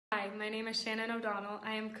Hi, my name is Shannon O'Donnell.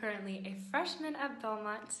 I am currently a freshman at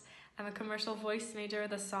Belmont. I'm a commercial voice major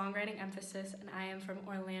with a songwriting emphasis, and I am from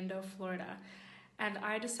Orlando, Florida. And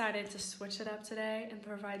I decided to switch it up today and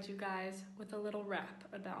provide you guys with a little rap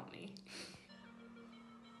about me.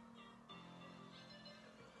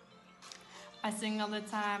 I sing all the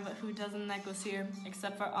time, but who doesn't that goes here?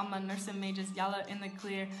 Except for all my nursing majors, y'all are in the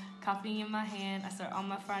clear. Coffee in my hand, I start all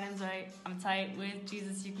my Fridays right. I'm tight with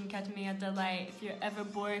Jesus, you can catch me at the light. If you're ever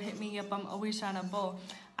bored, hit me up, I'm always trying to bowl.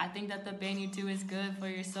 I think that the band you do is good for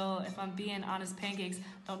your soul. If I'm being honest, pancakes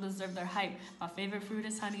don't deserve their hype. My favorite fruit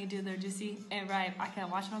is honeydew, they're juicy and ripe. I can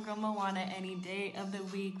watch my girl Moana any day of the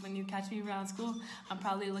week. When you catch me around school, I'm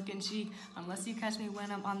probably looking chic. Unless you catch me when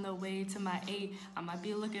I'm on the way to my 8. I might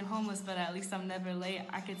be looking homeless, but at least I'm never late.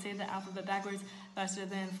 I could say the alphabet backwards faster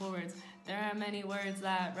than forwards. There are many words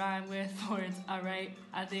that rhyme with words, alright?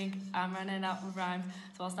 I think I'm running out of rhymes,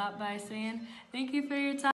 so I'll stop by saying thank you for your time.